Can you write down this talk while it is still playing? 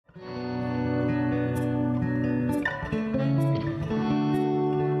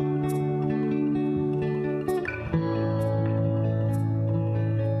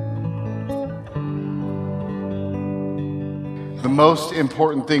most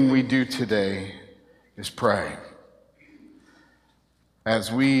important thing we do today is pray.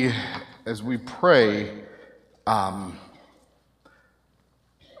 As we pray,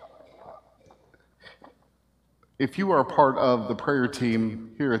 if you are a part of the prayer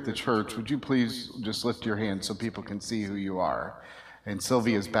team here at the church, would you please just lift your hand so people can see who you are? And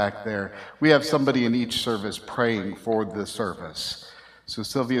Sylvia's back there. We have somebody in each service praying for the service. So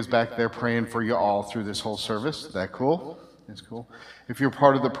Sylvia's back there praying for you all through this whole service. Is that cool? That's cool. If you're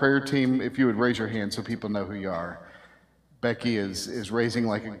part of the prayer team, if you would raise your hand so people know who you are. Becky is raising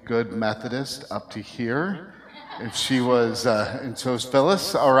like a good Methodist up to here. If she was, and so is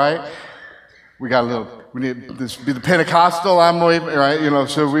Phyllis, all right? We need this to be the Pentecostal, I'm waving, right?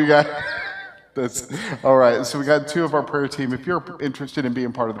 So we got, that's, all right. So we got two of our prayer team. If you're interested in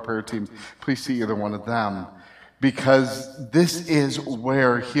being part of the prayer team, please see either one of them. Because this is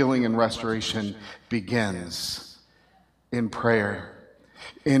where healing and restoration begins, in prayer,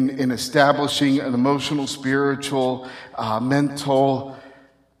 in establishing an emotional, spiritual, mental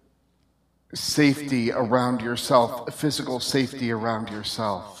safety around yourself, physical safety around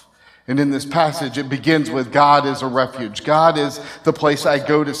yourself. And in this passage, it begins with God is a refuge. God is the place I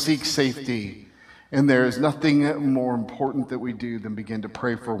go to seek safety. And there is nothing more important that we do than begin to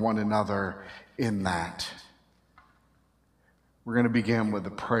pray for one another in that. We're going to begin with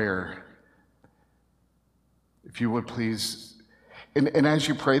a prayer. If you would please, and as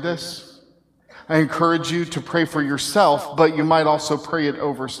you pray this, I encourage you to pray for yourself, but you might also pray it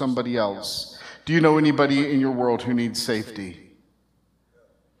over somebody else. Do you know anybody in your world who needs safety?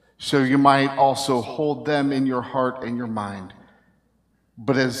 So you might also hold them in your heart and your mind.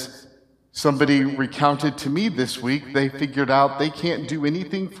 But as somebody recounted to me this week, they figured out they can't do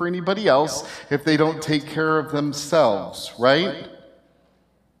anything for anybody else if they don't take care of themselves, right?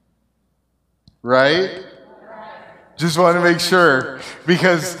 Right? Just want to make sure,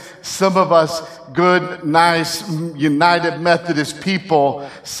 because some of us good, nice, United Methodist people,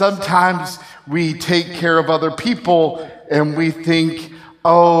 sometimes we take care of other people and we think,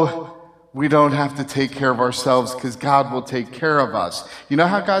 oh, we don't have to take care of ourselves because God will take care of us. You know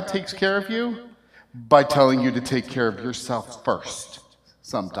how God takes care of you? By telling you to take care of yourself first,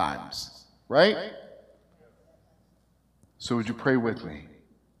 sometimes, right? So would you pray with me?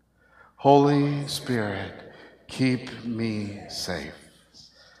 Holy Spirit, keep me safe.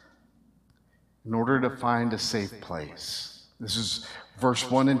 In order to find a safe place. This is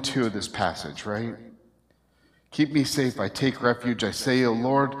verse 1 and 2 of this passage, right? Keep me safe, I take refuge. I say, O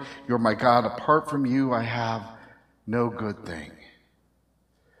Lord, you're my God. Apart from you, I have no good thing.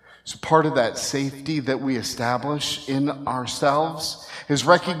 So part of that safety that we establish in ourselves is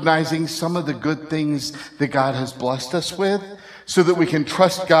recognizing some of the good things that God has blessed us with so that we can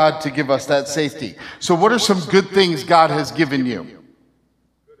trust God to give us that safety. So what are some good things God has given you?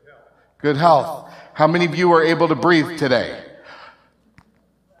 Good health. How many of you are able to breathe today?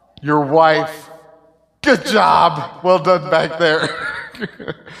 Your wife. Good job. Well done back there.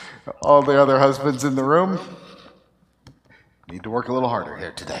 All the other husbands in the room need to work a little harder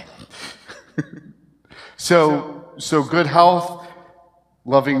here today. So good health,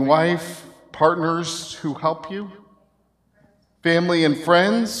 loving wife, partners who help you, family and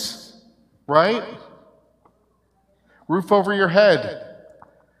friends, right? Roof over your head.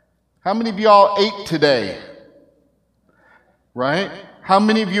 How many of y'all ate today? Right? How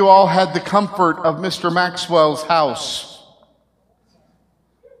many of you all had the comfort of Mr. Maxwell's house?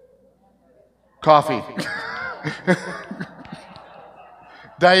 Coffee.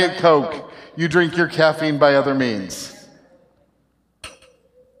 Diet Coke. You drink your caffeine by other means.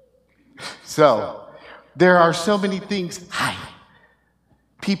 So, there are so many things. Hi.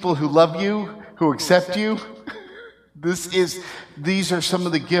 People who love you, who accept you. These are some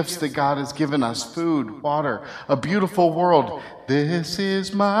of the gifts that God has given us. Food, water, a beautiful world. This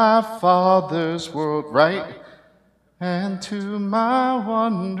is my Father's world, right? And to my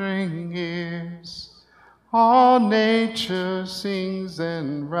wondering ears, all nature sings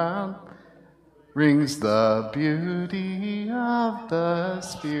and round rings the beauty of the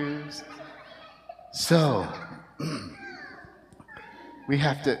spheres. So, we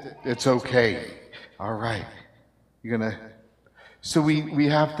have to, it's okay. All right. So we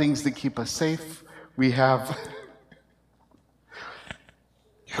have things that keep us safe. We have,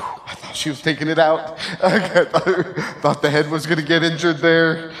 I thought she was taking it out. I thought the head was going to get injured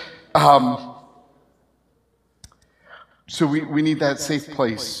there. So we need that safe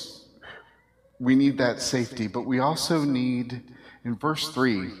place. We need that safety, but we also need, in verse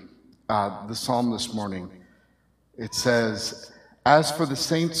 3, the psalm this morning, it says, as for the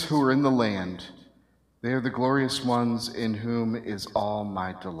saints who are in the land, They are the glorious ones in whom is all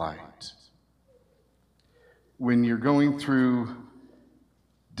my delight. When you're going through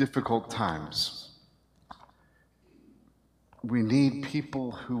difficult times, we need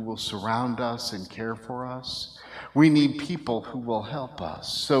people who will surround us and care for us. We need people who will help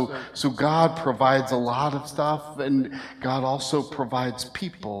us. So God provides a lot of stuff, and God also provides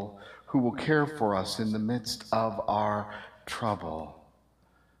people who will care for us in the midst of our trouble.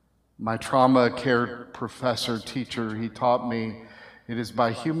 My trauma care professor, teacher, he taught me, it is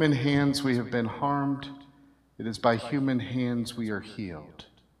by human hands we have been harmed. It is by human hands we are healed.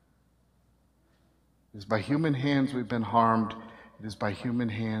 It is by human hands we've been harmed. It is by human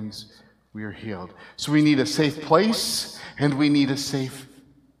hands we are healed. So we need a safe place, and we need a safe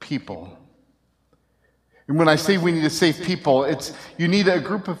people. And when I say we need a safe people, it's you need a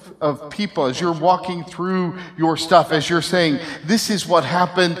group of people as you're walking through your stuff, as you're saying, this is what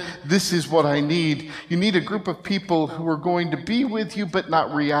happened, this is what I need. You need a group of people who are going to be with you but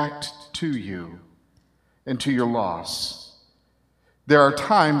not react to you and to your loss. There are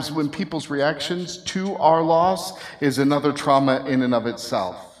times when people's reactions to our loss is another trauma in and of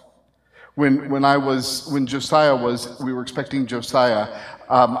itself. When Josiah we were expecting Josiah,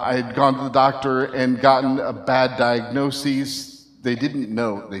 I had gone to the doctor and gotten a bad diagnosis. They didn't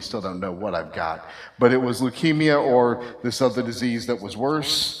know, they still don't know what I've got, but it was leukemia or this other disease that was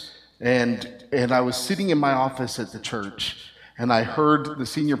worse. And I was sitting in my office at the church, and I heard the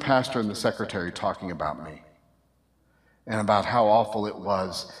senior pastor and the secretary talking about me and about how awful it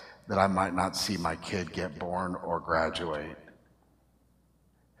was that I might not see my kid get born or graduate.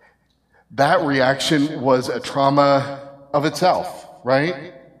 That reaction was a trauma of itself,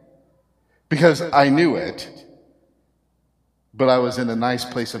 right? Because I knew it, but I was in a nice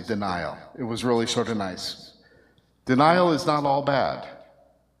place of denial. It was really sort of nice. Denial is not all bad.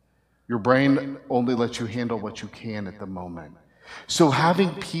 Your brain only lets you handle what you can at the moment. So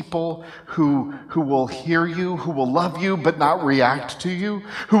having people who will hear you, who will love you but not react to you,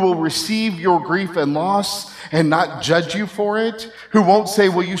 who will receive your grief and loss and not judge you for it, who won't say,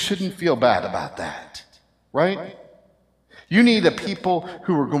 well, you shouldn't feel bad about that, right? You need a people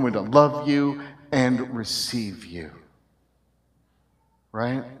who are going to love you and receive you,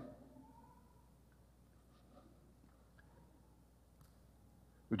 right?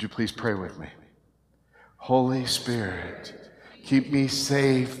 Would you please pray with me? Holy Spirit, keep me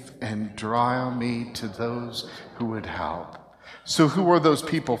safe and draw me to those who would help. So who are those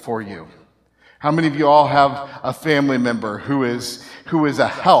people for you? How many of you all have a family member who is a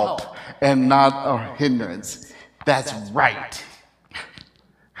help and not a hindrance? That's right.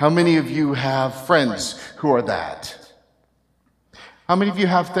 How many of you have friends who are that? How many of you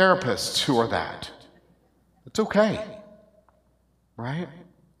have therapists who are that? It's okay, right?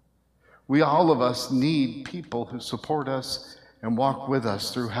 We all of us need people who support us and walk with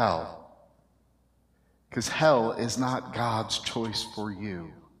us through hell. Because hell is not God's choice for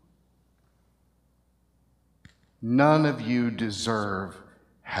you. None of you deserve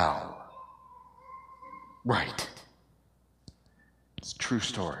hell. Right. It's a true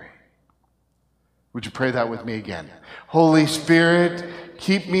story. Would you pray that with me again? Holy Spirit,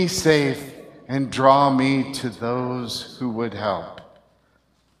 keep me safe and draw me to those who would help.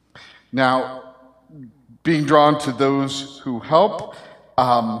 Now, being drawn to those who help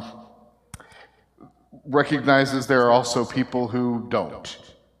recognizes there are also people who don't,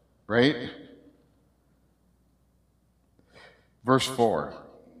 right? Verse 4,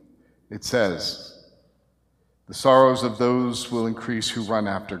 it says, the sorrows of those will increase who run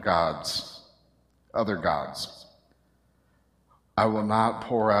after other gods. I will not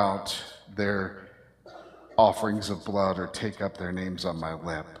pour out their offerings of blood or take up their names on my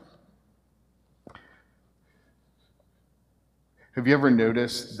lip. Have you ever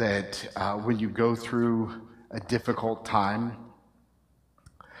noticed that when you go through a difficult time,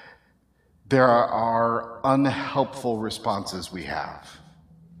 there are unhelpful responses we have,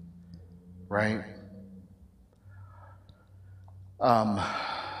 right? How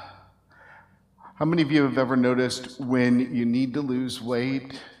many of you have ever noticed when you need to lose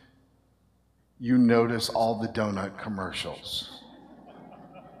weight, you notice all the donut commercials?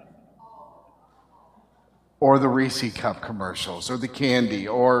 Or the Reese cup commercials, or the candy,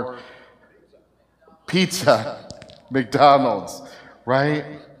 or pizza, McDonald's, right?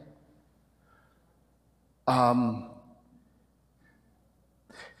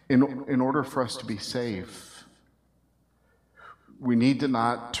 In order for us to be safe, we need to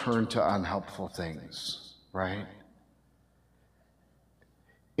not turn to unhelpful things, right?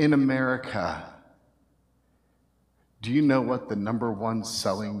 In America, do you know what the #1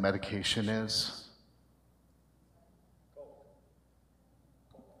 selling medication is?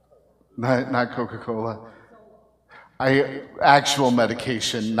 Not Coca-Cola. Actual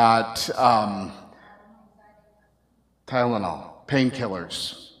medication, not Tylenol.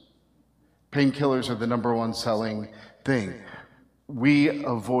 Painkillers. Painkillers are the number one selling thing. We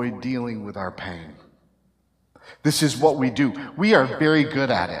avoid dealing with our pain. This is what we do. We are very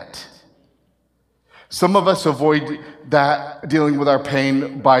good at it. Some of us avoid that, dealing with our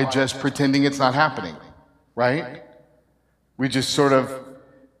pain, by just pretending it's not happening, right? We just sort of,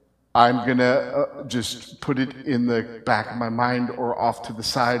 I'm going to just put it in the back of my mind or off to the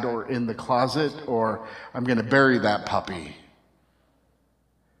side or in the closet, or I'm going to bury that puppy.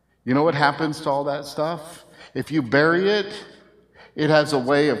 You know what happens to all that stuff? If you bury it, it has a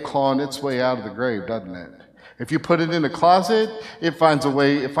way of clawing its way out of the grave, doesn't it? If you put it in a closet, it finds a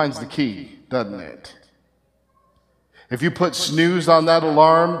way, it finds the key, doesn't it? If you put snooze on that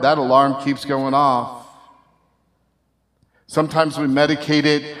alarm keeps going off. Sometimes we medicate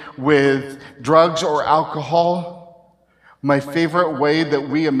it with drugs or alcohol. My favorite way that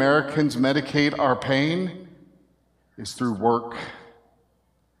we Americans medicate our pain is through work.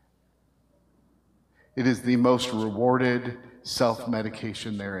 It is the most rewarded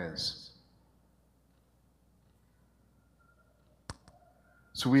self-medication there is.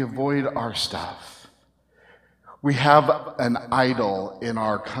 So we avoid our stuff. We have an idol in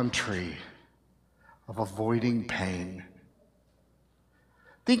our country of avoiding pain.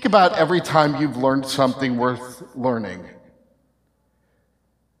 Think about every time you've learned something worth learning.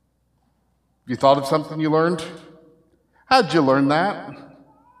 You thought of something you learned? How'd you learn that?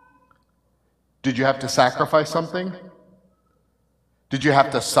 Did you have to sacrifice something? Did you have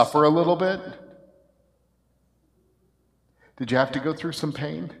to suffer a little bit? Did you have to go through some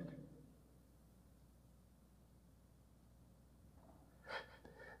pain?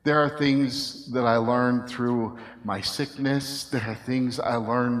 There are things that I learned through my sickness. There are things I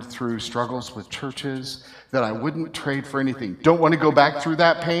learned through struggles with churches that I wouldn't trade for anything. Don't want to go back through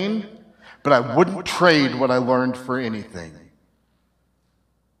that pain, but I wouldn't trade what I learned for anything.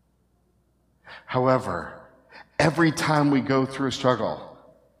 However, every time we go through a struggle,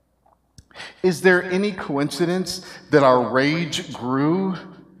 is there any coincidence that our rage grew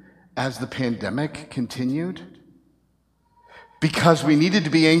as the pandemic continued? Because we needed to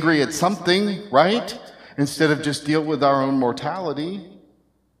be angry at something, right? Instead of just deal with our own mortality.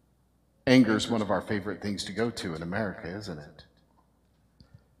 Anger is one of our favorite things to go to in America, isn't it?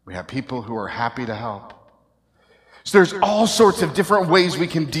 We have people who are happy to help. So there's all sorts of different ways we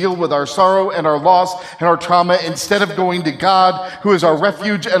can deal with our sorrow and our loss and our trauma instead of going to God, who is our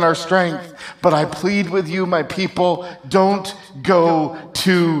refuge and our strength. But I plead with you, my people, don't go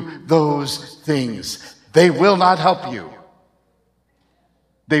to those things. They will not help you.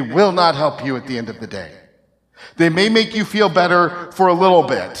 They will not help you at the end of the day. They may make you feel better for a little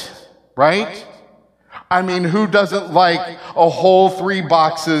bit, right? I mean, who doesn't like a whole 3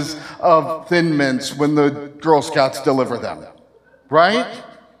 boxes of Thin Mints when the Girl Scouts deliver them, right?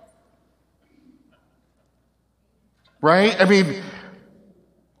 Right? I mean,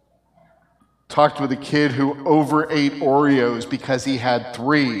 talked with a kid who overate Oreos because he had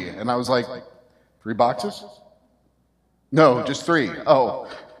 3, and I was like, 3 boxes? No, just 3. Oh,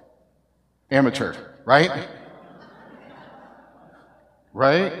 amateur, right?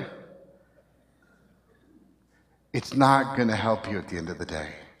 Right? It's not going to help you at the end of the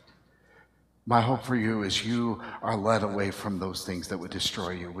day. My hope for you is you are led away from those things that would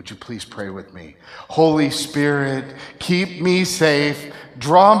destroy you. Would you please pray with me? Holy Spirit, keep me safe.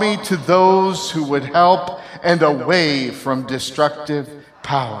 Draw me to those who would help and away from destructive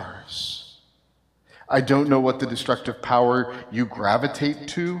powers. I don't know what the destructive power you gravitate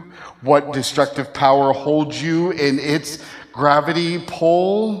to, what destructive power holds you in its gravity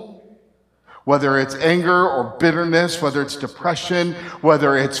pull, whether it's anger or bitterness, whether it's depression,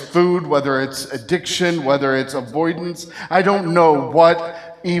 whether it's food, whether it's addiction, whether it's avoidance. I don't know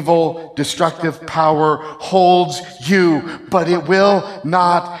what evil, destructive power holds you, but it will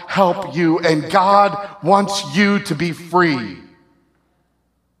not help you, and God wants you to be free.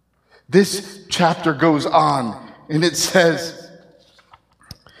 This chapter goes on, and it says,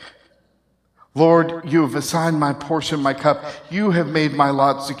 Lord, you have assigned my portion, my cup. You have made my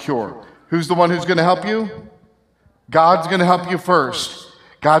lot secure. Who's the one who's going to help you? God's going to help you first.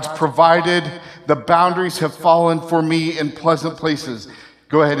 God's provided. The boundaries have fallen for me in pleasant places.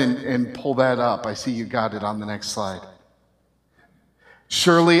 Go ahead and pull that up. I see you got it on the next slide.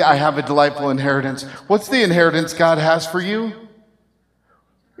 Surely I have a delightful inheritance. What's the inheritance God has for you?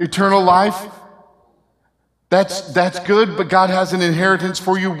 Eternal life. That's good, but God has an inheritance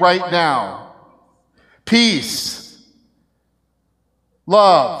for you right now. Peace,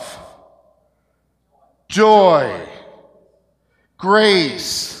 love, joy,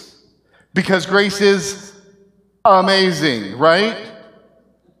 grace, because grace is amazing, right?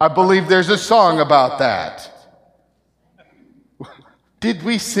 I believe there's a song about that. Did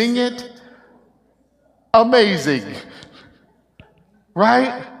we sing it? Amazing,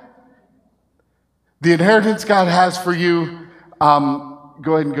 right? The inheritance God has for you.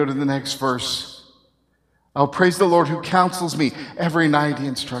 Go ahead and go to the next verse. Oh, praise the Lord who counsels me. Every night he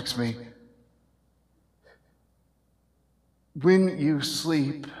instructs me. When you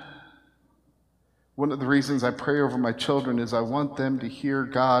sleep, one of the reasons I pray over my children is I want them to hear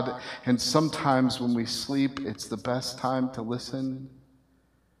God. And sometimes when we sleep, it's the best time to listen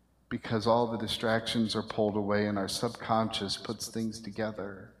because all the distractions are pulled away and our subconscious puts things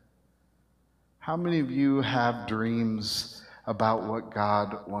together. How many of you have dreams about what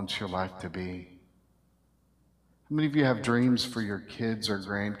God wants your life to be? How many of you have dreams for your kids or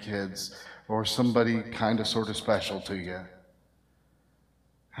grandkids or somebody kind of sort of special to you?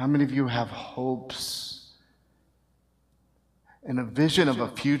 How many of you have hopes and a vision of a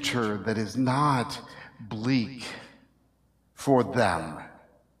future that is not bleak for them?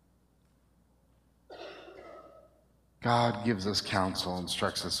 God gives us counsel,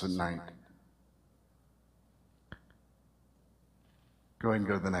 instructs us at night. Go ahead and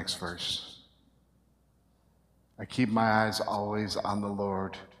go to the next verse. I keep my eyes always on the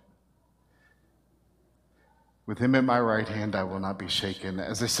Lord. With him at my right hand, I will not be shaken.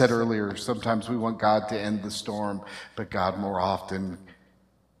 As I said earlier, sometimes we want God to end the storm, but God more often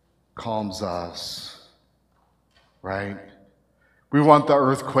calms us, right? We want the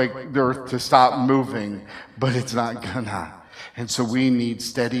earth to stop moving, but it's not gonna. And so we need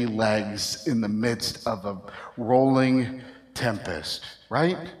steady legs in the midst of a rolling tempest,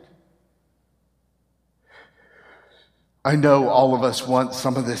 right? I know all of us want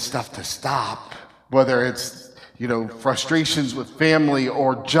some of this stuff to stop, whether it's frustrations with family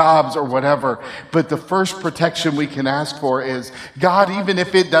or jobs or whatever. But the first protection we can ask for is, God, even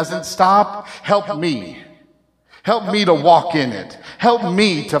if it doesn't stop, help me. Help me to walk in it. Help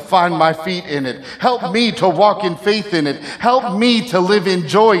me to find my feet in it. Help me to walk in faith in it. Help me to live in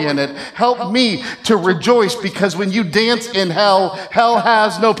joy in it. Help me to rejoice, because when you dance in hell, hell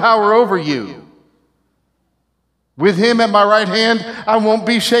has no power over you. With him at my right hand, I won't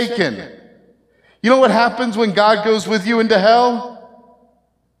be shaken. You know what happens when God goes with you into hell?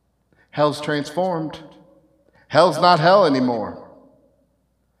 Hell's transformed. Hell's not hell anymore.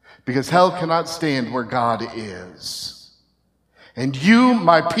 Because hell cannot stand where God is. And you,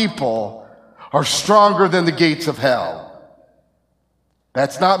 my people, are stronger than the gates of hell.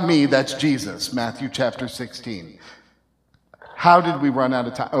 That's not me, that's Jesus, Matthew chapter 16. How did we run out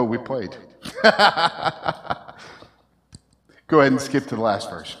of time? Oh, we played. Go ahead and skip to the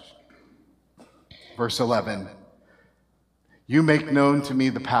last verse. Verse 11. You make known to me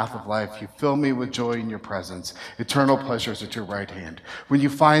the path of life. You fill me with joy in your presence. Eternal pleasures at your right hand. When you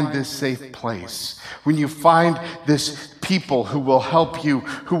find this safe place, when you find this people who will help you,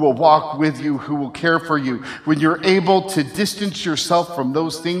 who will walk with you, who will care for you, when you're able to distance yourself from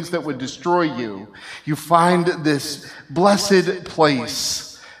those things that would destroy you, you find this blessed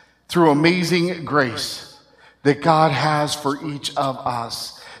place through amazing grace that God has for each of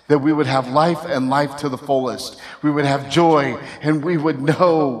us. That we would have life and life to the fullest. We would have joy, and we would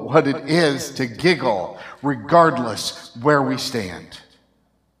know what it is to giggle regardless where we stand.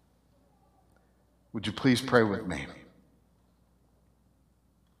 Would you please pray with me?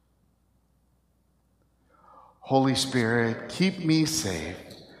 Holy Spirit, keep me safe.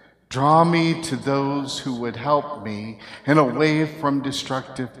 Draw me to those who would help me and away from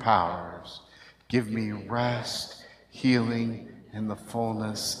destructive powers. Give me rest, healing, in the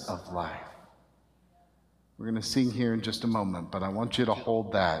fullness of life. We're going to sing here in just a moment, but I want you to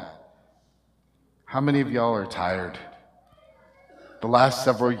hold that. How many of y'all are tired? The last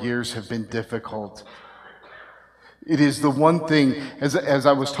several years have been difficult. It is the one thing, as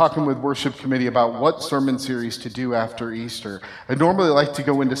I was talking with worship committee about what sermon series to do after Easter, I normally like to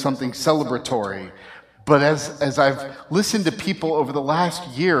go into something celebratory. But as I've listened to people over the last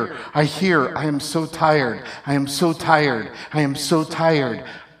year, I hear, I am so tired. I am so tired. I am so tired.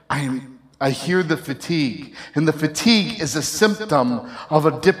 I hear the fatigue. And the fatigue is a symptom of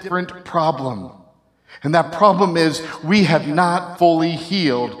a different problem. And that problem is we have not fully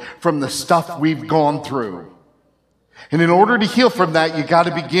healed from the stuff we've gone through. And in order to heal from that, you got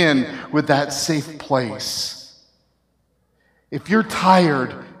to begin with that safe place. If you're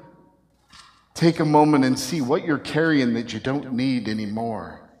tired, take a moment and see what you're carrying that you don't need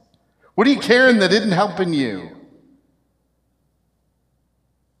anymore. What are you carrying that isn't helping you?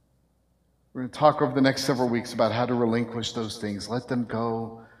 We're going to talk over the next several weeks about how to relinquish those things, let them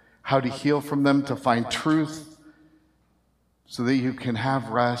go, how to heal from them, to find truth, so that you can have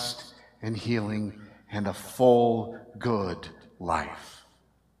rest and healing and a full, good life.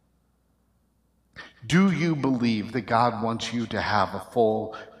 Do you believe that God wants you to have a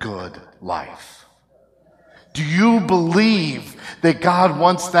full, good life? Do you believe that God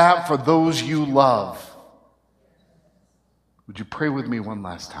wants that for those you love? Would you pray with me one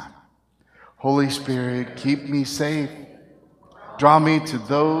last time? Holy Spirit, keep me safe. Draw me to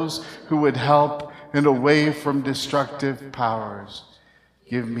those who would help and away from destructive powers.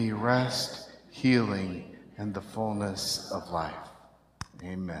 Give me rest, healing, and the fullness of life.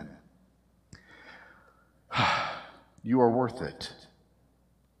 Amen. You are worth it.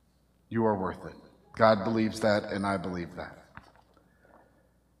 You are worth it. God believes that, and I believe that.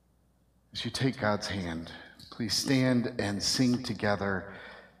 As you take God's hand, please stand and sing together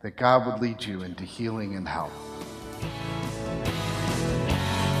that God would lead you into healing and health.